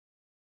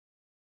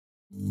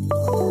So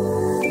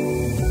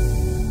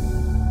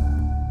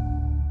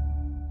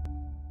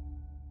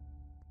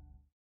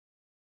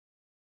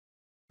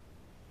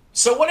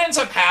what ends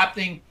up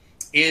happening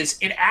is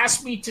it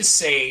asks me to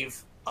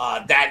save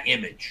that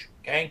image,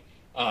 okay?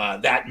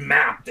 That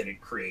map that it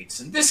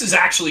creates. And this is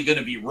actually going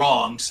to be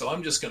wrong, so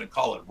I'm just going to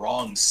call it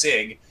wrong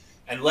sig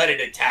and let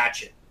it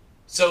attach it.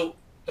 So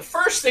the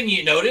first thing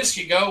you notice,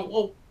 you go,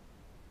 well,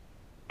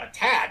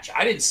 attach.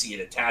 I didn't see it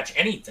attach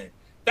anything.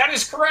 That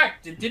is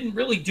correct. It didn't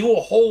really do a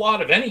whole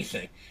lot of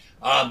anything.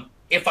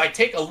 If I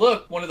take a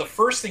look, one of the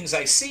first things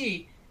I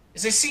see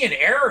is I see an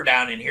error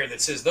down in here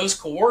that says those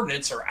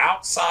coordinates are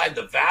outside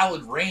the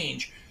valid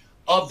range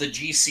of the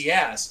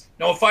GCS.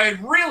 Now, if I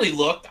had really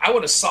looked, I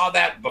would have saw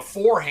that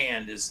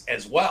beforehand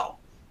as well.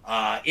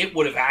 It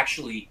would have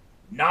actually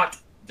not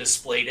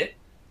displayed it,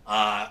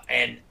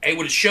 and it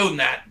would have shown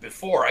that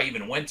before I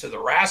even went to the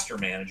raster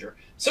manager.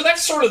 So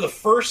that's sort of the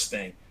first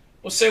thing.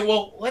 We'll say,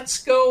 well, let's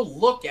go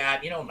look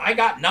at, I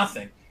got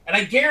nothing. And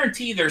I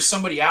guarantee there's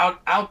somebody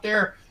out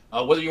there,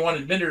 whether you want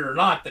to admit it or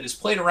not, that has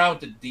played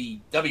around with the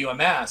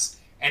WMS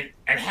and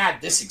had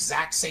this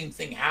exact same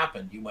thing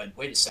happen. You went,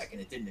 wait a second,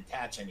 it didn't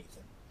attach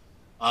anything.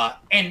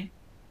 And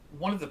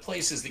one of the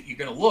places that you're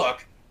going to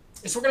look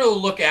is we're going to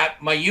look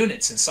at my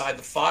units inside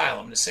the file.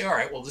 I'm going to say, all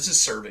right, well, this is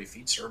survey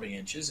feet, survey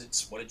inches.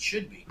 It's what it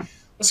should be.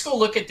 Let's go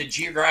look at the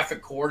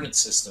geographic coordinate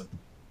system.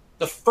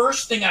 The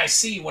first thing I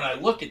see when I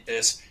look at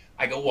this,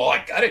 I go, well,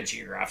 I got a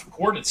geographic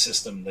coordinate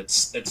system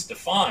that's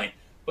defined.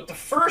 But the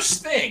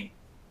first thing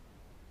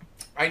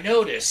I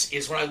notice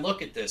is when I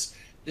look at this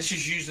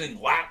is using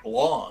lat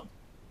long,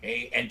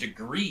 okay, and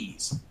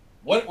degrees.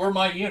 What were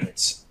my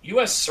units?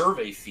 U.S.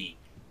 survey feet.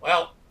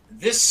 Well,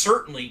 this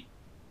certainly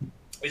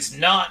is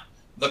not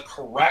the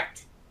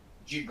correct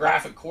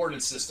geographic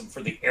coordinate system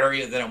for the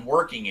area that I'm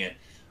working in.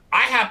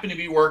 I happen to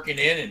be working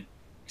in, and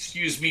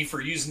excuse me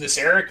for using this,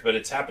 Eric, but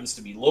it happens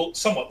to be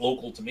somewhat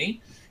local to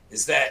me,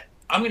 is that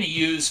I'm going to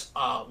use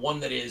one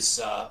that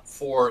is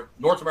for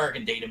North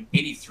American datum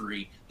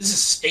 83. This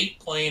is state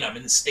plane. I'm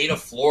in the state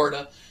of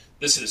Florida.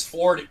 This is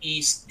Florida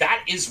East.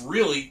 That is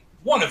really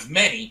one of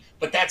many,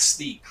 but that's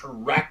the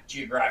correct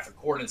geographic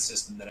coordinate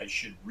system that I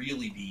should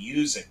really be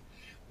using.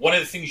 One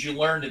of the things you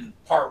learned in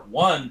part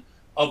 1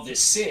 of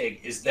this SIG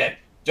is that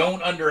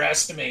don't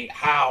underestimate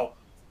how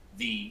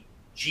the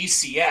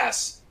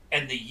GCS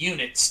and the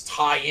units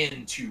tie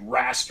into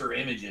raster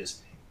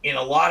images. In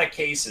a lot of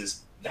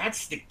cases,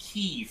 that's the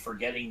key for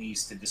getting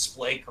these to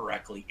display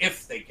correctly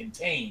if they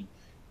contain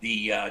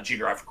the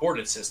geographic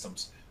coordinate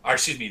systems, or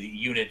excuse me, the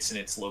units and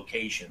its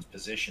locations,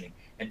 positioning.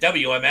 And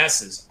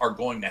WMSs are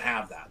going to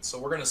have that. So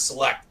we're going to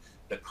select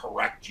the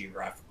correct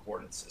geographic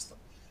coordinate system.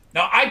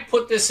 Now, I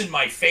put this in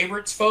my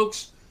favorites,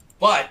 folks,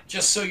 but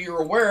just so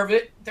you're aware of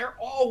it, they're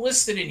all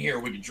listed in here.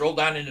 We can drill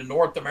down into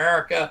North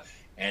America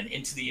and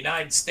into the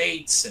United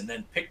States and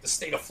then pick the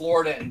state of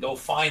Florida and go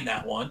find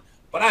that one.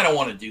 But I don't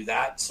want to do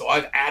that, so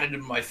I've added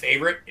them to my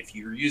favorite. If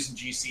you're using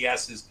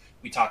GCSs,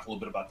 we talked a little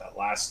bit about that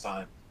last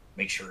time.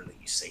 Make sure that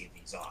you save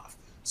these off.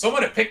 So I'm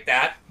going to pick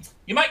that.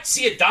 You might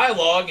see a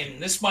dialogue,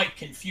 and this might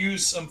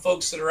confuse some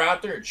folks that are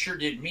out there. It sure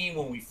did me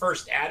when we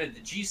first added the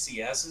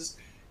GCSs,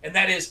 and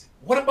that is,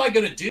 what am I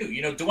going to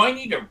do? Do I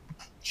need to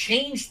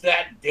change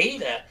that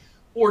data,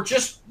 or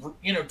just,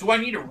 do I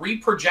need to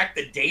reproject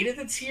the data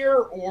that's here,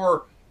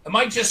 or am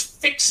I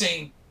just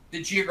fixing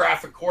the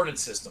geographic coordinate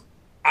system?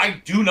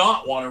 I do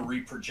not want to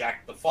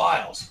reproject the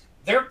files.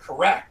 They're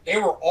correct. They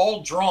were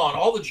all drawn.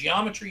 All the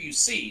geometry you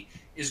see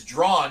is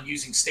drawn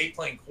using state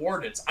plane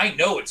coordinates. I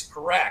know it's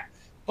correct,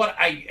 but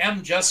I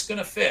am just going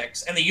to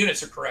fix, and the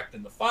units are correct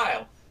in the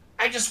file.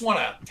 I just want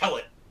to tell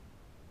it,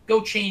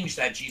 go change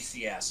that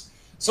GCS.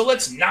 So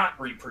let's not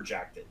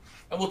reproject it.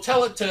 And we'll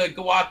tell it to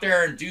go out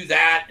there and do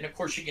that. And of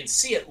course, you can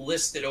see it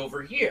listed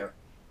over here.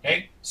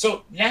 Okay,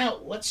 so now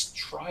let's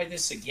try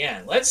this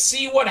again. Let's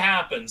see what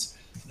happens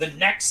the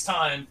next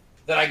time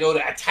that I go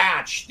to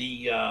attach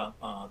the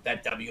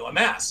that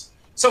WMS.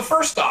 So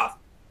first off,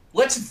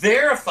 let's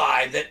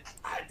verify that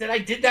I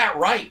did that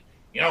right.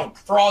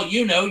 For all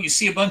you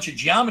see a bunch of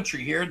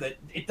geometry here that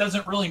it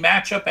doesn't really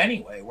match up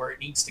anyway where it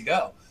needs to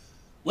go.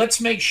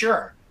 Let's make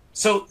sure.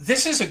 So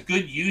this is a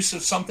good use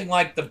of something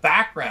like the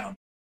background.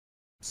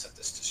 Set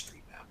this to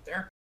street map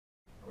there.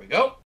 There we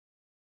go.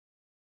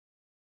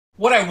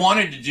 What I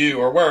wanted to do,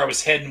 or where I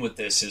was heading with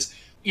this, is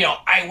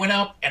I went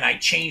up and I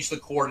changed the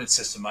coordinate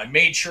system. I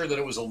made sure that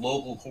it was a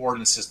local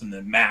coordinate system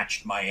that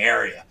matched my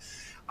area.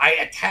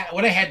 I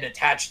went ahead and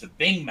attached the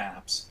Bing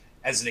maps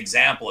as an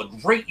example. A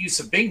great use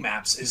of Bing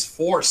maps is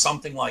for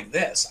something like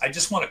this. I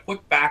just want a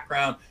quick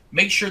background,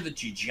 make sure that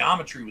the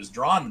geometry was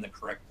drawn in the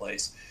correct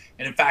place.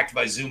 And in fact, if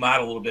I zoom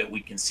out a little bit,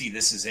 we can see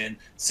this is in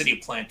City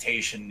of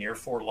Plantation near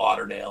Fort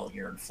Lauderdale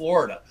here in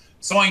Florida.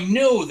 So I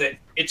knew that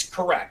it's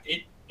correct.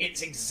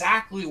 It's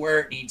exactly where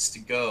it needs to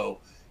go,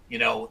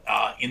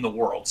 in the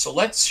world. So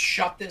let's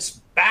shut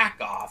this back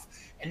off.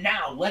 And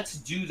now let's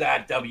do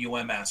that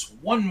WMS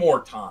one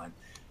more time.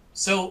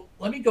 So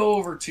let me go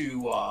over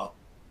to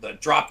the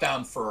drop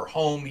down for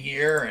home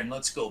here, and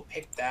let's go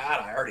pick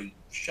that. I already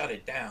shut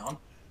it down.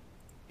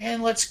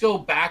 And let's go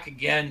back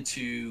again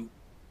to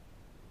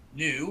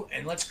new,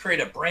 and let's create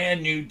a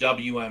brand new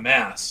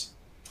WMS.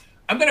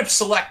 I'm going to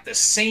select the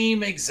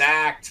same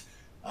exact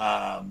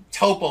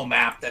topo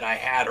map that I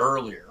had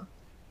earlier.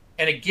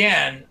 And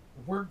again,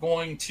 we're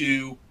going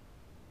to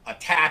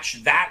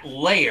attach that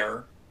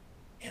layer,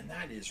 and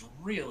that is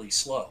really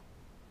slow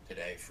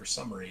today for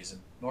some reason.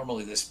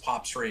 Normally this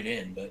pops right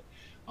in, but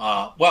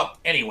well,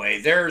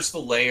 anyway, there's the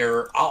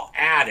layer. I'll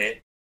add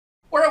it.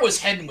 Where I was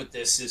heading with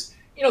this is,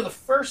 you know, the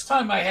first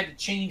time I had to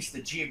change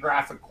the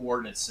geographic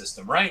coordinate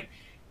system, right?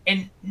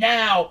 And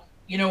now,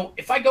 you know,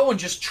 if I go and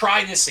just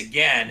try this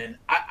again, and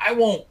I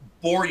won't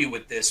bore you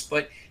with this,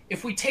 but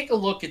if we take a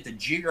look at the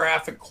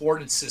geographic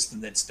coordinate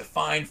system that's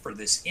defined for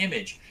this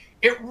image,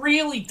 it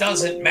really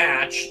doesn't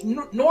match,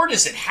 nor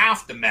does it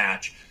have to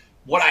match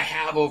what I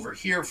have over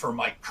here for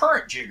my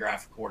current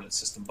geographic coordinate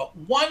system. But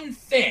one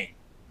thing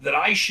that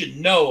I should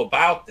know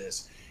about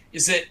this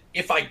is that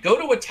if I go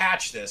to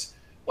attach this,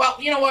 well,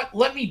 you know what?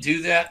 Let me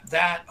do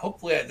that.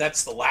 Hopefully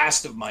that's the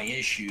last of my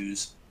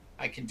issues.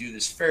 I can do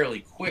this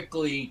fairly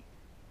quickly.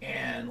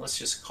 And let's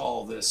just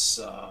call this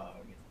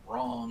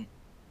wrong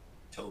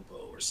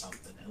topo or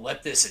something and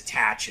let this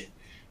attach it.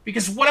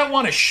 Because what I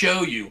want to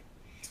show you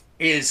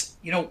is,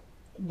 you know,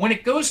 when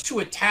it goes to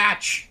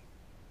attach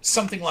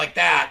something like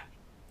that,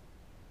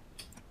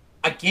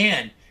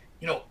 again,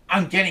 you know,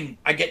 I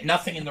get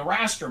nothing in the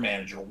raster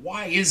manager.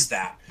 Why is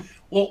that?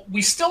 Well,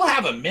 we still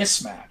have a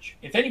mismatch.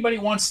 If anybody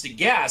wants to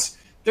guess,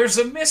 there's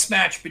a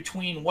mismatch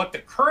between what the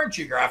current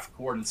geographic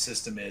coordinate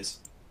system is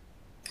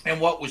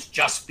and what was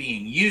just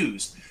being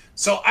used.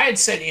 So I had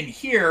said in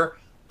here,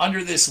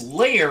 under this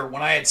layer,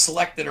 when I had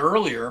selected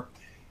earlier,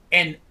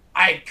 and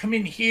I had come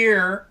in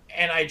here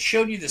and I'd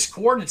showed you this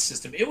coordinate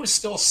system, it was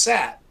still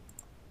set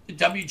to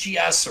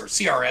WGS or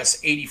CRS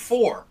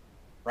 84,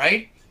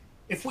 right?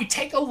 If we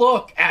take a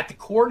look at the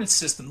coordinate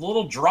system, the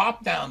little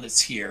drop down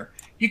that's here,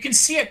 you can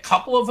see a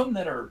couple of them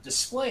that are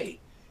displayed.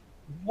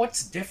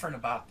 What's different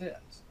about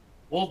this?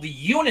 Well, the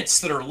units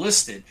that are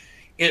listed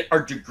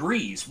are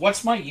degrees.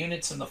 What's my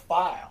units in the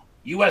file?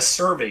 U.S.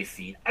 survey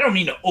feet. I don't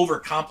mean to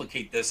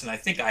overcomplicate this, and I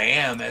think I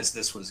am, as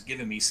this was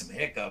giving me some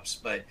hiccups,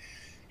 but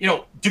you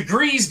know,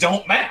 degrees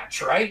don't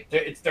match, right?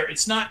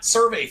 It's not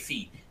survey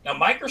feet. Now,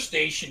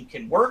 MicroStation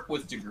can work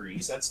with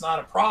degrees. That's not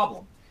a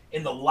problem.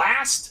 In the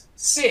last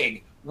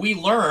SIG, we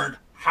learned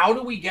how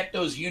do we get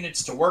those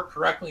units to work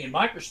correctly in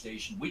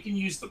MicroStation. We can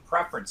use the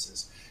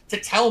preferences to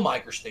tell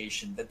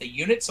MicroStation that the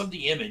units of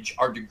the image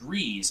are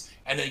degrees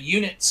and the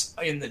units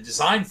in the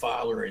design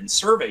file are in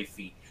survey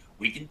feet.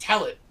 We can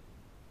tell it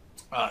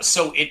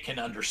so it can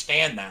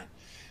understand that.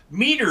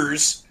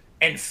 Meters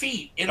and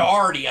feet, it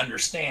already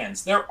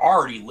understands. They're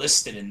already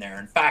listed in there.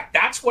 In fact,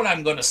 that's what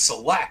I'm going to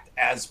select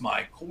as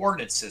my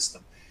coordinate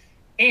system.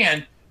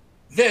 And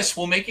this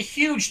will make a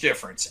huge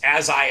difference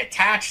as I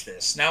attach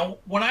this. Now,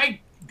 when I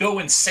go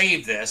and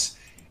save this,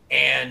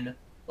 and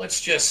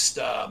let's just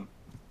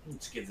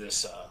let's give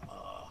this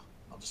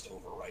I'll just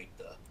overwrite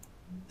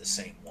the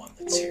same one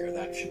that's here.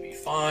 That should be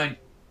fine.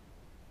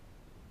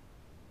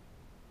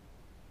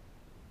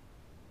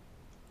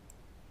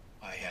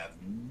 I have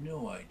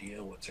no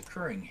idea what's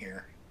occurring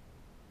here.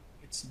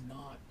 It's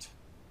not.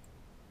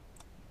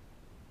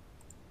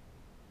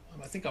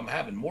 I think I'm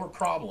having more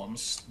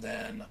problems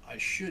than I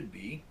should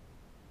be.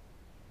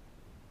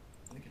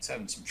 I think it's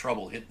having some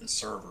trouble hitting the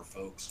server,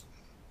 folks.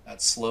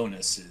 That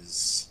slowness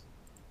is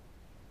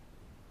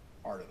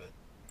part of it.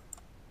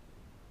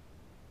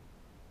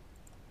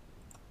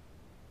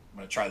 I'm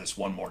going to try this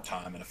one more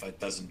time, and if it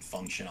doesn't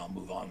function, I'll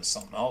move on to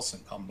something else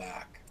and come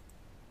back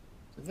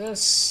to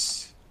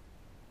this.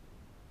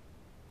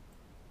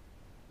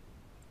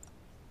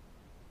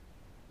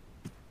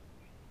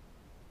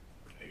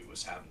 Maybe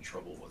was having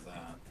trouble with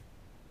that.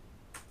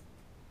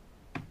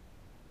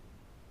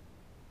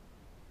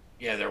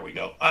 Yeah, there we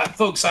go.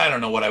 Folks, I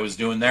don't know what I was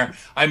doing there.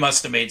 I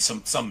must have made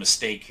some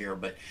mistake here.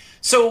 But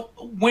so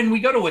when we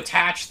go to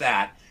attach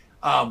that,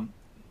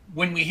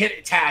 when we hit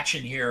attach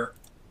in here,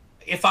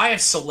 if I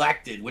have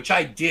selected, which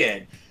I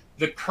did,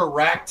 the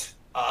correct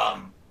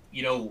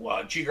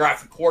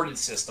geographic coordinate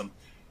system,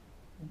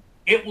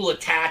 it will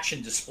attach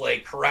and display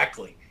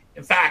correctly.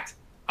 In fact,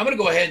 I'm going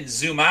to go ahead and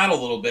zoom out a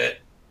little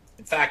bit.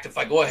 In fact, if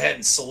I go ahead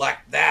and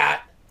select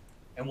that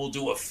and we'll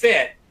do a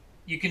fit,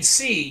 you can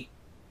see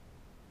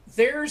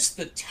there's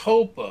the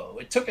topo.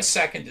 It took a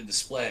second to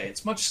display.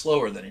 It's much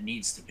slower than it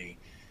needs to be.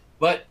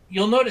 But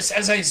you'll notice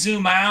as I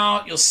zoom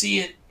out, you'll see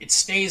it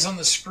stays on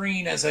the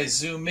screen. As I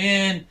zoom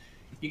in,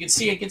 you can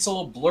see it gets a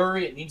little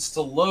blurry. It needs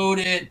to load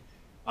it.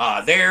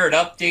 There, it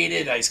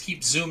updated. I just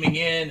keep zooming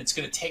in. It's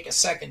going to take a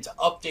second to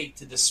update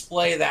to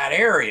display that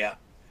area.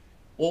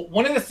 Well,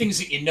 one of the things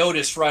that you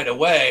notice right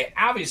away,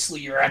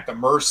 obviously you're at the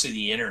mercy of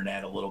the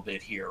internet a little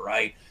bit here,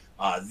 right?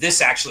 This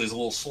actually is a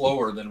little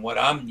slower than what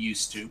I'm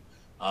used to.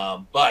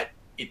 But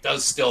it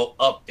does still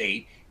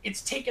update.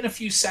 It's taken a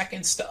few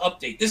seconds to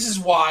update. This is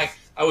why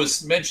I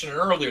was mentioning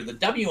earlier, the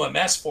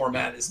WMS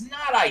format is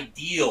not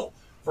ideal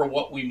for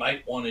what we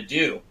might want to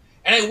do.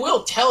 And I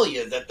will tell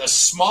you that the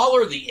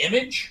smaller the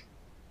image,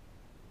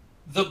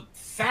 the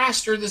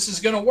faster this is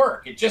going to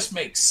work. It just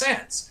makes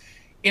sense.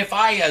 If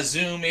I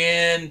zoom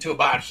in to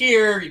about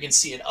here, you can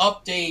see an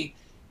update.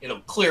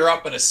 It'll clear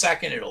up in a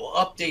second. It'll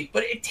update,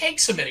 but it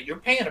takes a minute. You're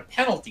paying a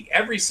penalty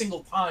every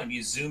single time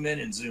you zoom in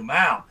and zoom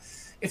out.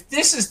 If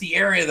this is the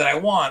area that I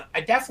want,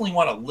 I definitely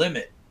want to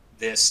limit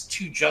this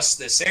to just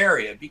this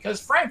area because,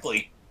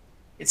 frankly,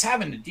 it's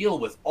having to deal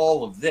with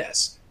all of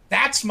this.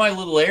 That's my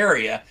little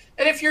area.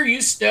 And if you're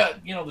used to,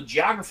 the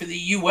geography of the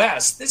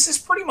U.S., this is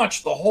pretty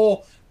much the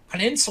whole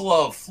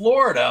peninsula of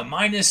Florida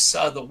minus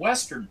the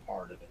western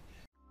part of it.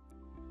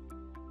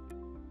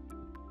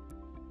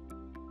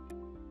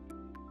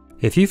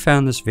 If you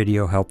found this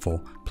video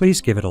helpful,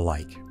 please give it a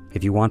like.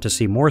 If you want to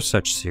see more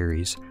such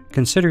series,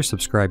 consider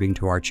subscribing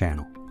to our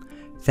channel.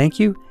 Thank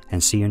you,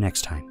 and see you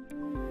next time.